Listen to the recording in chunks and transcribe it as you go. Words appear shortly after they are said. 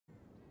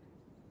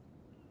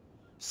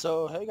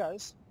So hey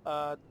guys,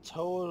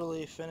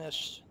 totally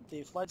finished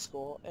the flight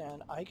school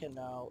and I can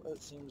now,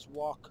 it seems,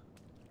 walk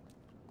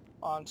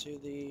onto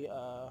the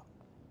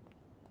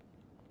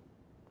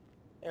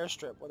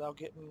airstrip without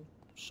getting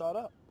shot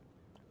up.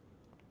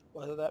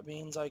 Whether that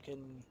means I guess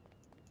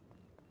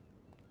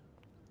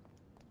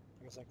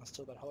I can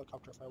steal that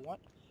helicopter if I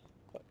want,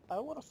 but I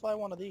want to fly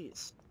one of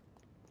these.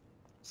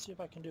 See if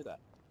I can do that.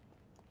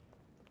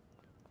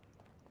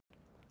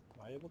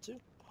 Am I able to?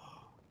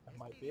 I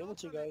might be able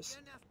to, guys.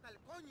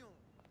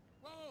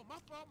 Whoa, my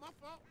fault.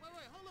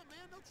 Wait, hold up,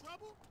 man. No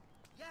trouble?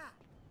 Yeah,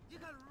 you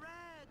got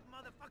red,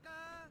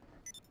 motherfucker.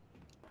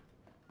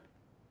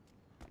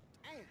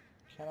 Hey,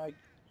 Can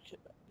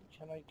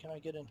I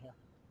get in here?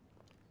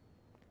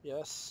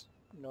 Yes.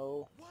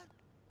 No. what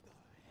the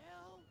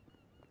hell?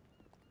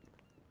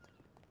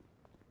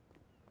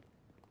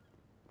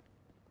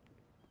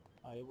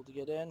 Am I able to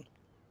get in?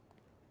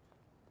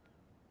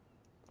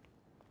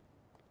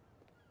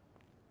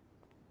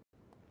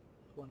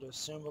 I'm going to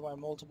assume by my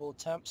multiple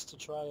attempts to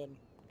try and...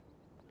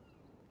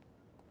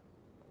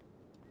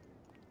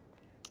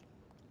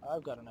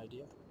 I've got an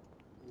idea.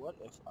 What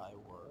if I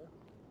were...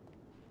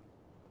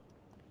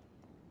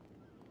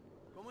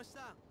 ¿Cómo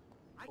está?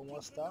 I ¿Cómo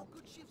can't está? get no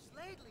good shifts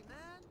lately,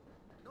 man.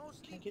 No Can't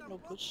sleep get no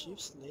good tampoco.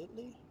 shifts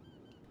lately?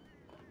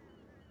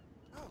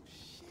 Oh,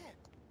 shit.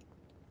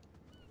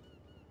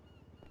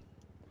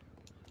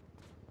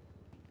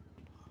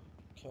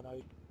 Can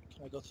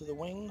I go through the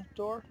wing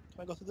door?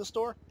 Can I go through this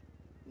door?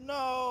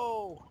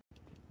 No!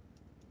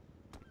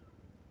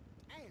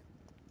 Damn.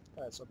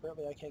 Alright, so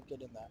apparently I can't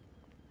get in that.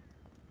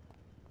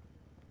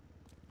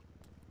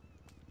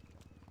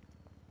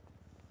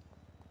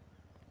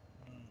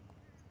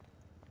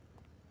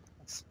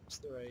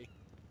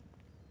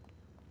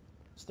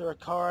 Is there a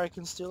car I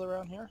can steal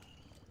around here?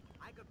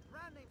 I got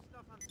brand name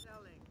stuff I'm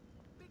selling.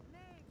 Big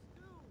names,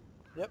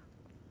 too. Yep.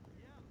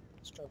 Yeah.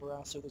 Let's drive around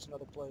and see if there's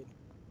another plane.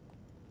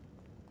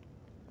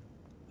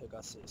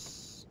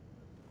 Pegasus.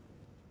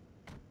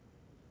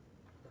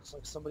 Looks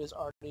like somebody's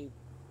already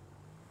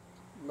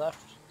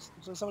left.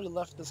 Looks like somebody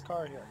left this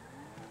car here.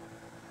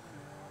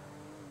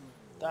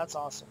 That's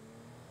awesome.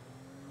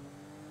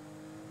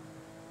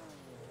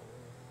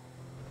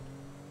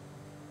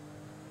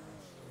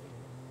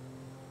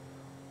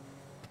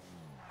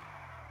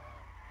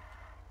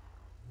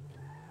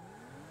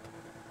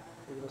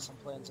 Maybe there's some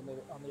planes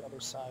on the other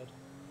side.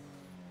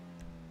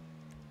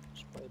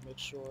 Just probably make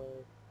sure.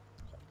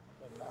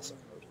 Okay, passive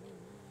mode.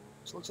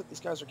 So it looks like these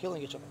guys are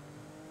killing each other.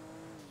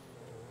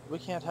 We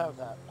can't have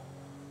that.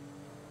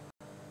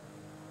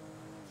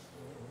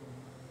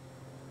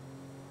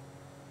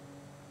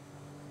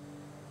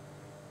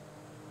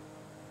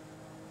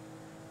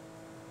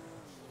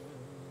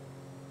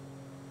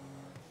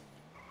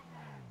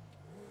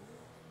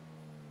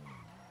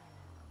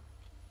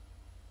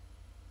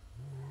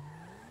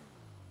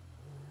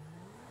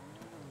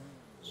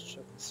 Let's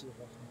check and see if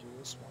I can do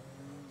this one.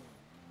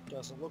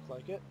 Doesn't look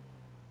like it.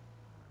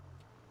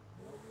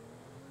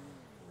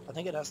 I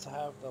think it has to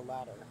have the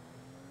ladder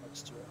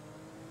next to it.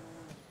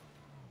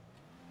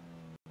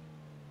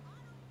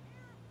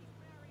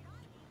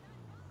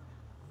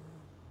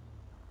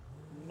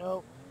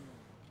 Nope.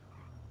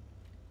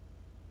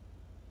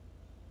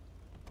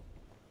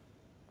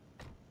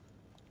 I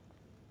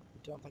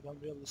don't think I'm going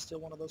to be able to steal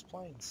one of those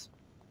planes.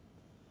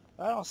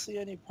 I don't see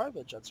any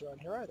private jets around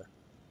here either.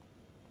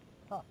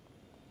 Huh.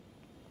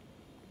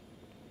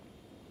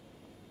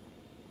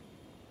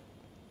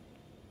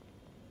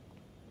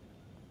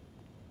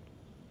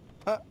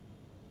 Huh.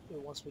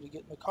 It wants me to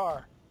get in the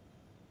car.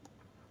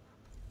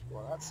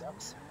 Well, that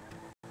sucks.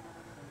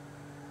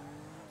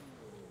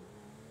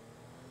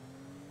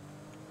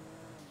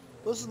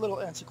 This is a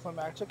little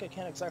anticlimactic. I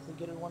can't exactly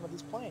get in one of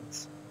these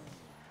planes.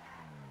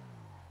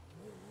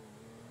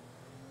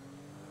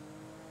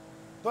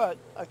 But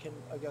I can,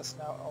 I guess,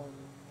 now own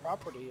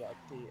property at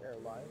the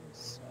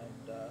airlines,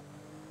 and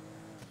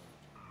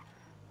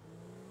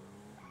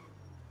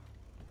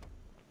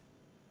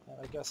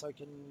I guess I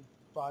can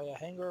buy a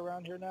hangar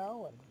around here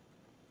now, and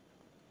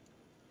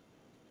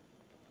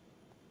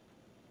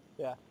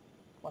yeah,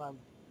 when I'm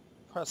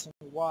pressing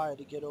Y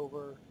to get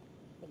over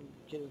and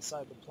get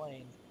inside the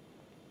plane,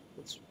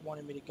 it's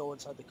wanting me to go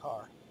inside the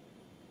car.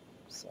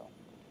 So,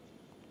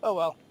 oh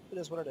well, it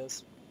is what it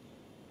is.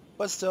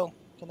 But still,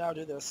 can now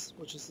do this,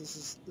 which is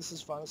this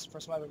is fun. This is the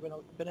first time I've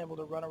ever been able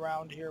to run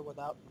around here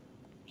without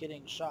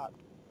getting shot.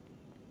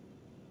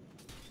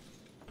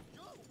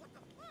 Yo, what the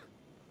fuck?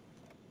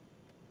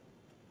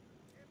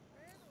 Que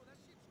pedo? That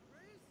shit's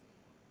crazy.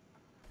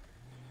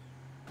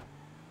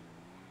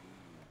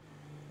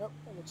 Yep,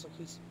 it looks like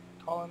he's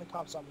calling the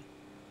cops on me.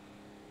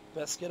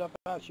 Best get up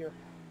out here.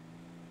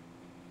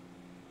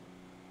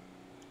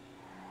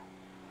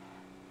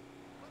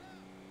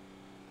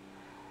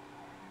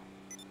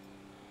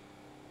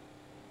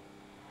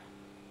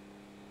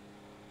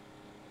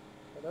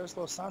 Well, there's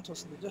Los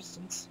Santos in the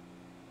distance.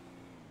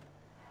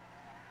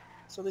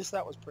 So at least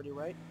that was pretty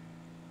right.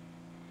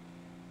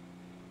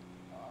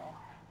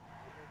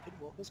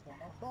 Good work is going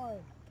on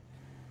fine.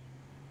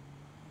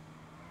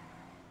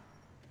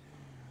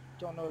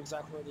 don't know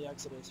exactly where the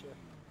exit is here.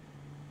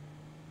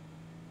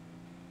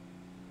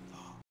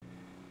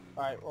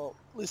 Alright, well,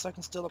 at least I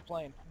can steal a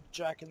plane. I'm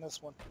jacking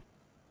this one.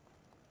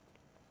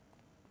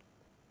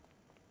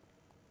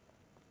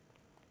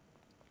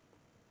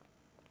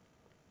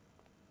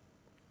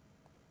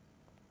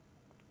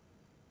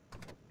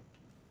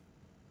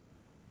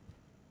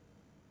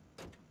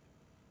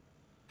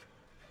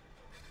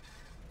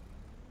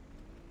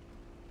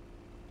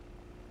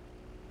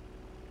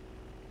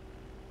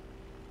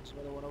 There's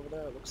another one over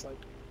there, it looks like.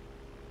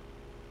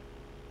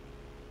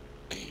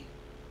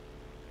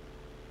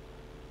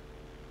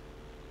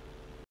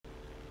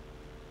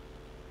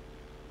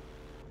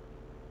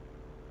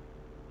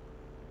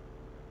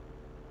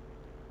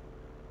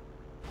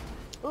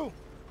 Ooh!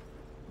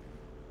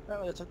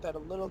 Apparently I took that a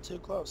little too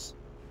close.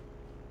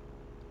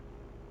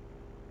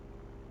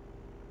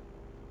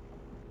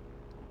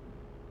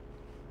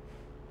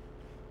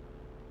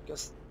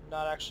 Guess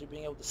not actually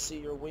being able to see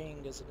your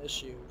wing is an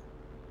issue.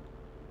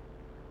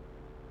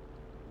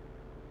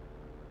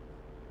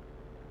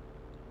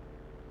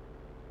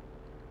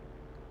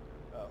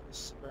 Oh, this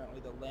is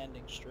apparently the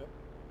landing strip.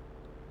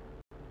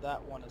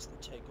 That one is the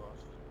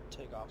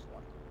takeoff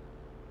one.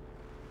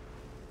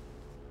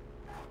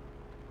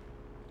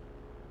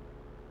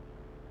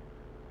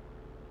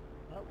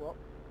 Alright, well.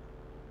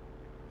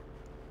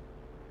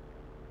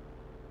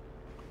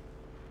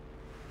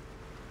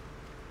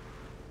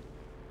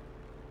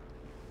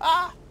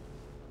 Ah!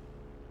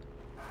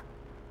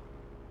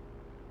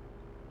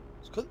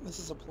 This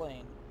is a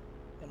plane,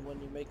 and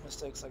when you make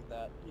mistakes like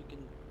that, you can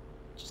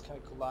just kind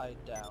of glide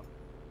down.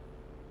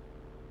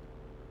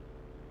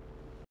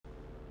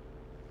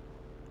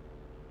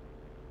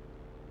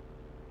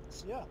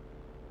 So yeah,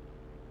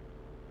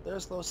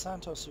 there's Los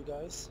Santos, you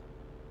guys.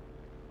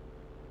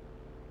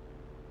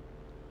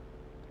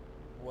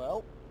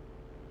 Well,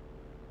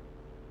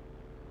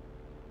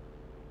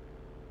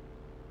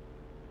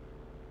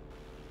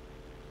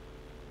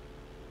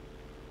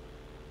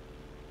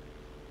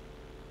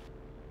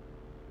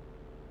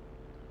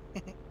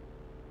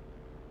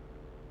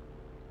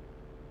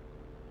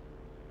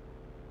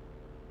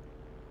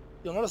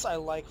 you'll notice I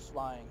like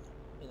flying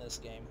in this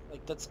game.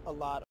 Like, that's a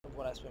lot of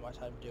what I spend my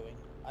time doing.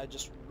 I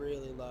just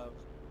really love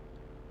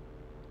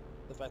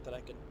the fact that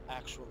I can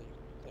actually,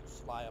 like,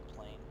 fly a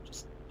plane.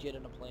 Just get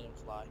in a plane and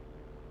fly.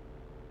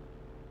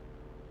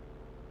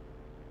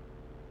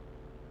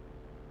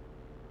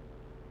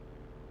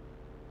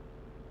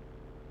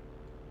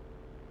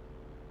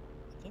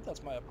 I think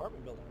that's my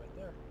apartment building right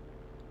there.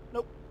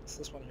 Nope, it's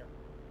this one here.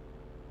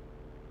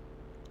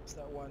 It's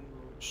that one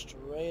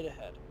straight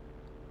ahead.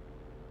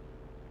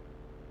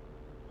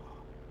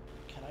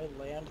 Can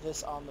I land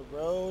this on the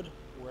road?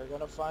 We're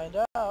gonna find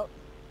out.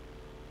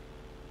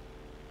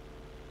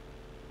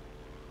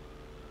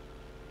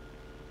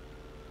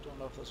 Don't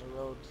know if there's a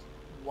road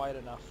wide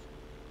enough.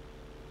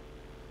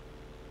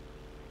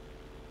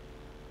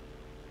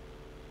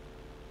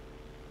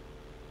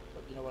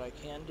 But you know what I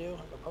can do?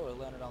 I could probably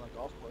land it on the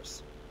golf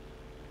course.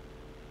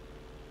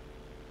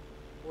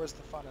 Where's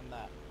the fun in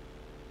that?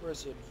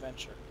 Where's the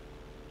adventure?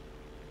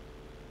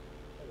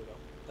 There we go.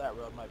 That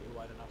road might be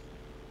wide enough.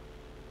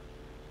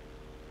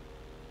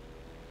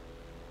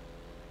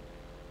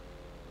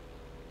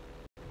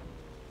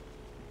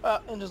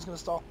 Engine's gonna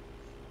stall.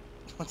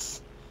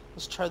 Let's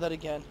try that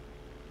again.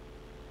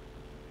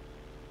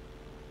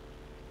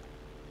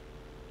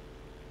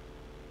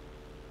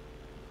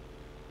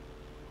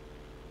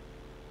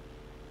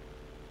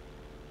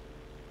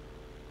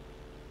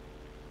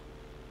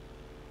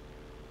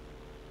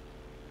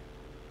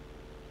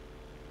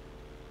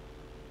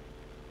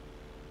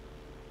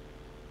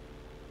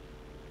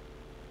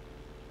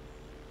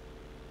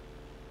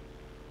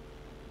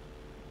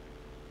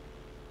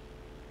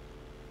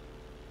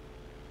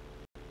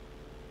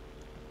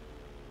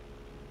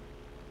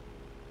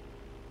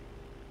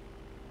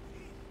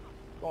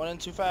 Going in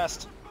too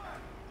fast.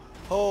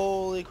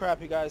 Holy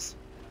crap, you guys.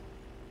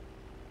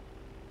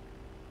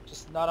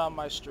 Just not on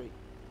my street.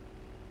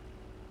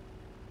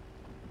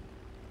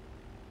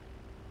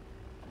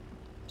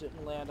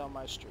 Didn't land on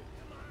my street.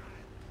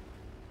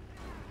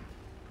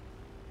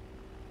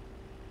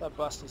 That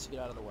bus needs to get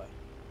out of the way.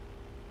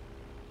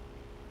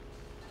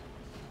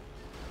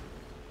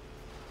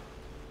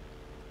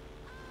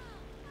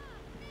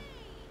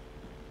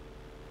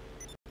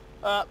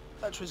 That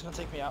tree's gonna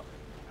take me out.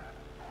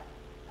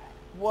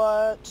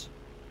 What?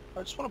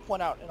 I just want to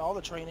point out, in all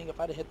the training, if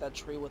I'd have hit that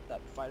tree with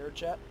that fighter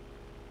jet,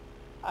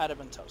 I'd have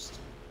been toast.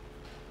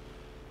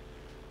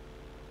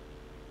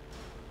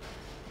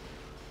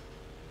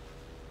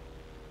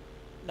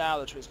 Now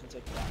the tree's gonna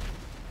take me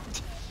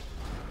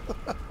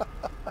out.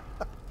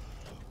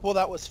 Well,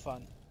 that was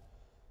fun.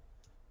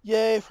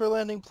 Yay for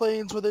landing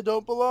planes where they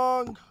don't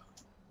belong!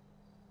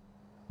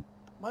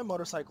 My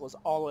motorcycle is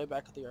all the way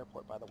back at the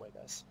airport, by the way,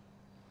 guys.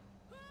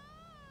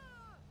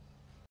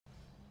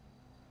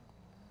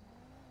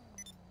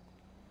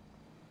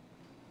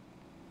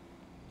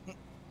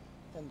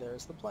 And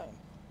there's the plane.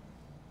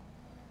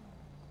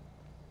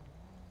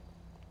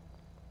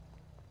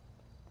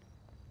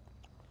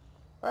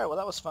 Alright, well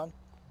that was fun.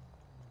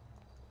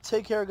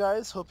 Take care,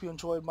 guys. Hope you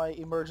enjoyed my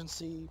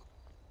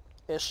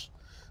emergency-ish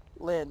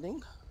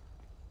landing.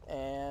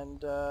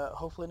 And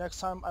hopefully next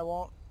time I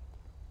won't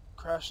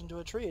crash into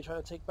a tree and try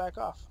to take back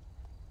off.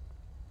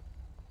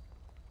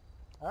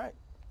 Alright.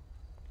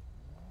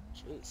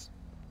 Jeez.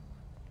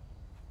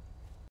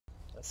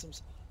 That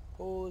seems...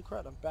 Holy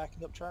crap, I'm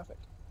backing up traffic.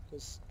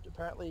 Because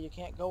apparently you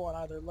can't go on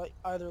either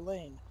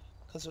lane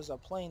because there's a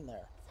plane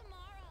there.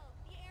 Tomorrow,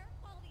 the air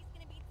quality's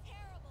gonna be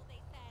terrible,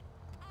 they said.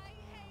 I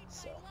hate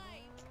So. my life.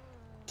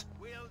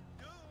 Will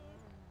do.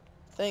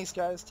 Thanks,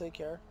 guys. Take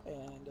care.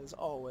 And as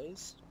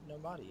always, no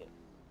mod yet.